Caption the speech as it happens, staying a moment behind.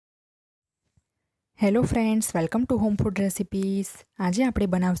Hello friends, welcome to home food recipes. આજે આપણે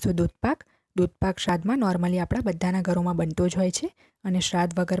બનાવશું દૂધપાક. દૂધપાક શ્રાદ્ધમાં નોર્મલી આપણા બધાના ઘરોમાં બનતો જ હોય છે અને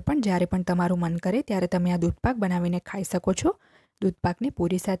શ્રાદ્ધ વગર પણ જ્યારે પણ તમારું મન કરે ત્યારે તમે આ દૂધપાક બનાવીને ખાઈ શકો છો. દૂધપાકને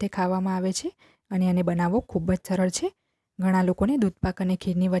પૂરી સાથે ખાવામાં આવે છે અને એને બનાવવો ખૂબ જ સરળ છે. ઘણા લોકોને દૂધપાક અને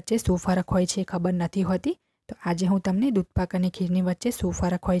ખીરની વચ્ચે શું ફરક હોય છે એ ખબર નથી હોતી, તો આજે હું તમને દૂધપાક અને ખીરની વચ્ચે શું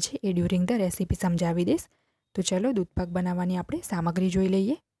ફરક હોય છે એ ડ્યુરિંગ ધ રેસિપી સમજાવી દઈશ. તો ચલો દૂધપાક બનાવવાની આપણે સામગ્રી જોઈ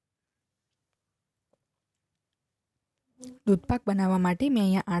લઈએ. દૂધપાક બનાવવા માટે મેં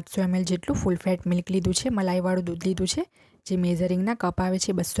અહીંયા 800 ml જેટલું ફૂલ ફેટ મિલ્ક લીધું છે, મલાઈવાળું દૂધ લીધું છે. જે મેઝરિંગના કપ આવે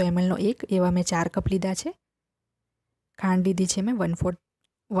છે 200 mlનો એક, એવા મેં 4 કપ લીધા છે. ખાંડ લીધી છે મેં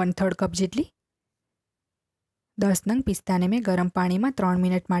 1/3 કપ જેટલી. 10 નંગ પિસ્તાને મેં ગરમ પાણીમાં 3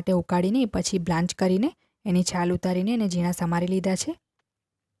 મિનિટ માટે ઉકાળીને પછી બ્લાન્ચ કરીને એની છાલ ઉતારીને એને ઝીણા સમારી લીધા છે.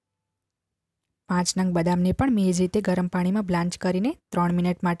 5 નંગ બદામને પણ મેં એ જ રીતે ગરમ પાણીમાં બ્લાન્ચ કરીને 3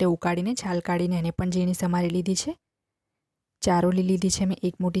 મિનિટ માટે ઉકાળીને છાલ કાઢીને એને પણ ઝીણી સમારી લીધી છે. ચારોલી લીધી છે મેં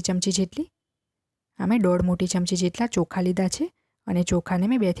 1 મોટી ચમચી જેટલી. આમે 1.5 મોટી ચમચી જેટલા ચોખા લીધા છે અને ચોખાને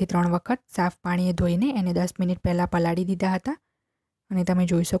મેં 2 થી 3 વખત સાફ પાણીએ ધોઈને એને 10 મિનિટ પહેલાં પલાળી દીધા હતા. અને તમે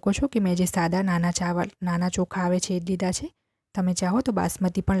જોઈ શકો છો કે મેં જે સાદા નાના ચોખા આવે છે એ જ લીધા છે. તમે ચાહો તો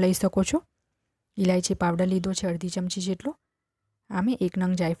બાસમતી પણ લઈ શકો છો. ઇલાયચી પાવડર લીધો છે 1/2 ચમચી જેટલો. આમે 1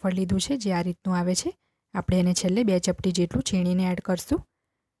 નંગ જાયફળ લીધું છે જે આ રીતનું આવે છે. આપણે એને છેલ્લે 2 ચપટી જેટલું છીણીને એડ કરશું.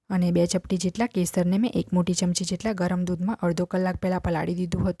 અને 2 ચપટી જેટલા કેસરને મેં 1 મોટી ચમચી જેટલા ગરમ દૂધમાં અડધો કલાક પહેલાં પલાળી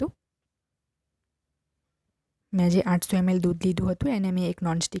દીધું હતું. મેં જે 800 ml દૂધ લીધું હતું એને મેં એક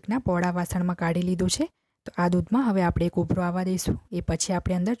નોનસ્ટિકના પોળા વાસણમાં કાઢી લીધું છે. તો આ દૂધમાં હવે આપણે એક ઉભરો આવવા દઈશું. એ પછી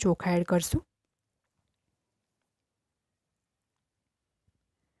આપણે અંદર ચોખા એડ કરશું.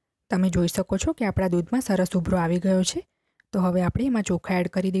 તમે જોઈ શકો છો કે આપણા દૂધમાં સરસ ઉભરો આવી ગયો છે. તો હવે આપણે એમાં ચોખા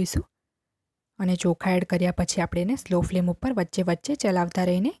એડ કરી દઈશું. અને ચોખા એડ કર્યા પછી આપણે એને સ્લો ફ્લેમ ઉપર વચ્ચે વચ્ચે ચલાવતા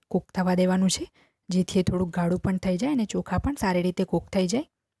રહીને કૂક થવા દેવાનું છે, જેથી એ થોડુંક ગાઢું પણ થઈ જાય અને ચોખા પણ સારી રીતે કૂક થઈ જાય.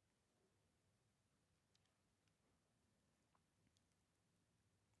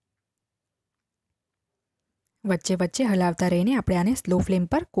 વચ્ચે વચ્ચે હલાવતા રહીને આપણે આને સ્લો ફ્લેમ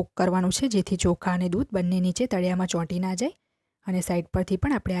પર કૂક કરવાનું છે, જેથી ચોખા અને દૂધ બંને નીચે તળિયામાં ચોંટી ના જાય. અને સાઈડ પરથી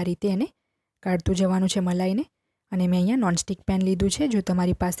પણ આપણે આ રીતે એને કાઢતું જવાનું છે મલાઈને. અને મેં અહીંયા નોનસ્ટિક પેન લીધું છે. જો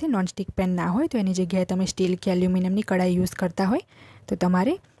તમારી પાસે નોનસ્ટિક પેન ના હોય તો એની જગ્યાએ તમે સ્ટીલ કે એલ્યુમિનિયમની કડાઈ યુઝ કરતા હોય તો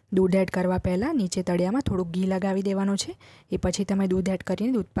તમારે દૂધ એડ કરવા પહેલાં નીચે તળિયામાં થોડુંક ઘી લગાવી દેવાનું છે. એ પછી તમે દૂધ એડ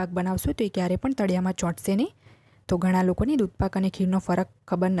કરીને દૂધપાક બનાવશો તો એ ક્યારેય પણ તળિયામાં ચોંટશે નહીં. તો ઘણા લોકોને દૂધપાક અને ખીરનો ફરક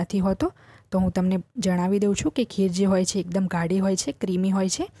ખબર નથી હોતો, તો હું તમને જણાવી દઉં છું કે ખીર જે હોય છે એકદમ ગાઢી હોય છે, ક્રીમી હોય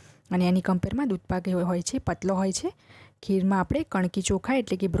છે અને એની કમ્પેરમાં દૂધપાક હોય છે પતલો હોય છે. ખીરમાં આપણે કણકી ચોખા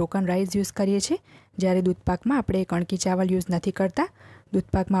એટલે કે બ્રોકન રાઈસ યુઝ કરીએ છીએ, જ્યારે દૂધપાકમાં આપણે કણકી ચાવલ યુઝ નથી કરતા.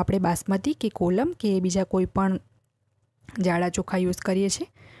 દૂધપાકમાં આપણે બાસમતી કે કોલમ કે બીજા કોઈ પણ જાડા ચોખા યુઝ કરીએ છીએ.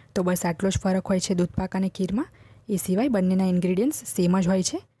 તો બસ આટલો જ ફરક હોય છે દૂધપાક અને ખીરમાં. એ સિવાય બંનેના ઇન્ગ્રીડિયન્ટ્સ સેમ જ હોય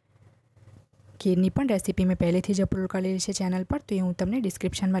છે. ખીરની પણ રેસીપી મેં પહેલેથી જ અપલોડ કરેલી છે ચેનલ પર, તો એ હું તમને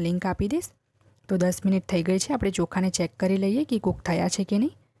ડિસ્ક્રિપ્શનમાં લિંક આપી દઈશ. તો 10 મિનિટ થઈ ગઈ છે. આપણે ચોખાને ચેક કરી લઈએ કે કૂક થયા છે કે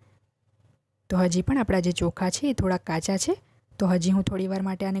નહીં. તો હજી પણ આપણા જે ચોખા છે એ થોડા કાચા છે, તો હજી હું થોડી વાર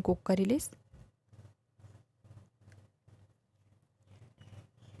માટે આને કૂક કરી લઈશ.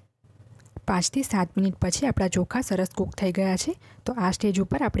 પાંચથી 7 મિનિટ પછી આપણા ચોખા સરસ કૂક થઈ ગયા છે. તો આ સ્ટેજ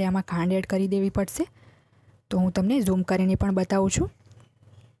ઉપર આપણે આમાં ખાંડ એડ કરી દેવી પડશે. તો હું તમને ઝૂમ કરીને પણ બતાવું છું.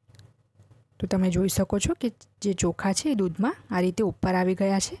 તો તમે જોઈ શકો છો કે જે ચોખા છે એ દૂધમાં આ રીતે ઉપર આવી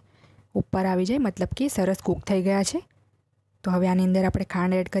ગયા છે. ઉપર આવી જાય મતલબ કે સરસ કૂક થઈ ગયા છે. તો હવે આની અંદર આપણે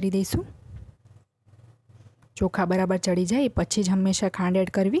ખાંડ એડ કરી દઈશું. ચોખા બરાબર ચડી જાય એ પછી જ હંમેશા ખાંડ એડ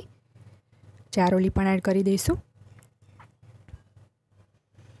કરવી. ચારોલી પણ એડ કરી દઈશું.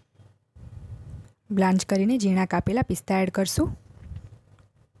 બ્લાન્ચ કરીને ઝીણા કાપેલા પિસ્તા એડ કરશું.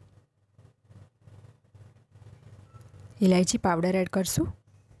 ઇલાયચી પાવડર એડ કરશું.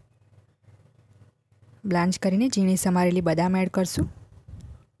 બ્લાન્ચ કરીને ઝીણી સમારેલી બદામ એડ કરશું.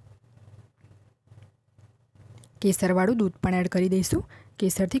 કેસરવાળું દૂધ પણ એડ કરી દઈશું.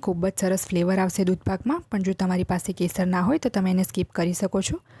 કેસરથી ખૂબ જ સરસ ફ્લેવર આવશે દૂધપાકમાં, પણ જો તમારી પાસે કેસર ના હોય તો તમે એને સ્કીપ કરી શકો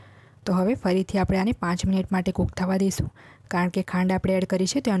છો. તો હવે ફરીથી આપણે આને 5 મિનિટ માટે કૂક થવા દઈશું, કારણ કે ખાંડ આપણે એડ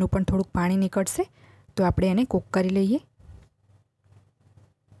કરી છે તો એનું પણ થોડુંક પાણી નીકળશે. તો આપણે એને કૂક કરી લઈએ.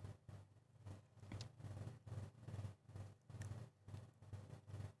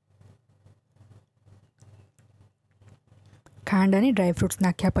 ખાંડ અને ડ્રાયફ્રૂટ્સ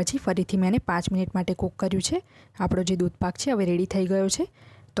નાખ્યા પછી ફરીથી મેં એને 5 મિનિટ માટે કૂક કર્યું છે. આપણો જે દૂધપાક છે હવે રેડી થઈ ગયો છે.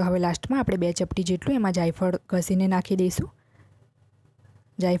 તો હવે લાસ્ટમાં આપણે 2 ચપટી જેટલું એમાં જાયફળ ઘસીને નાખી દઈશું.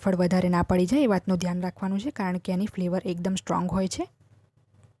 જાયફળ વધારે ના પડી જાય એ વાતનું ધ્યાન રાખવાનું છે, કારણ કે એની ફ્લેવર એકદમ સ્ટ્રોંગ હોય છે.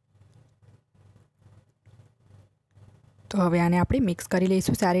 તો હવે આને આપણે મિક્સ કરી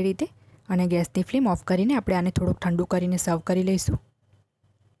લઈશું સારી રીતે. અને ગેસની ફ્લેમ ઓફ કરીને આપણે આને થોડુંક ઠંડુ કરીને સર્વ કરી લઈશું.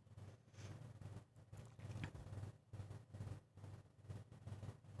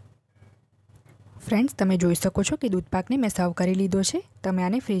 ફ્રેન્ડ્સ, તમે જોઈ શકો છો કે દૂધપાકને મેં સર્વ કરી લીધો છે. તમે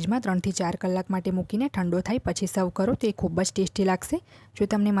આને ફ્રીજમાં 3 થી 4 કલાક માટે મૂકીને ઠંડો થાય પછી સર્વ કરો તો એ ખૂબ જ ટેસ્ટી લાગશે. જો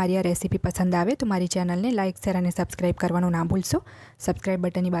તમને મારી આ રેસીપી પસંદ આવે તો મારી ચેનલને લાઇક, શેર અને સબસ્ક્રાઇબ કરવાનું ના ભૂલશો. સબસ્ક્રાઇબ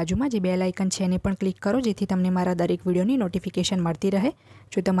બટનની બાજુમાં જે બેલ આઇકન છે એને પણ ક્લિક કરો જેથી તમને મારા દરેક વિડીયોની નોટિફિકેશન મળતી રહે.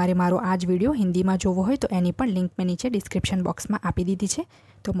 જો તમારે મારો આ જ વિડીયો હિન્દીમાં જોવો હોય તો એની પણ લિંક મેં નીચે ડિસ્ક્રિપ્શન બોક્સમાં આપી દીધી છે.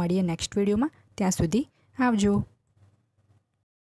 તો મળીએ નેક્સ્ટ વિડીયોમાં. ત્યાં સુધી આવજો.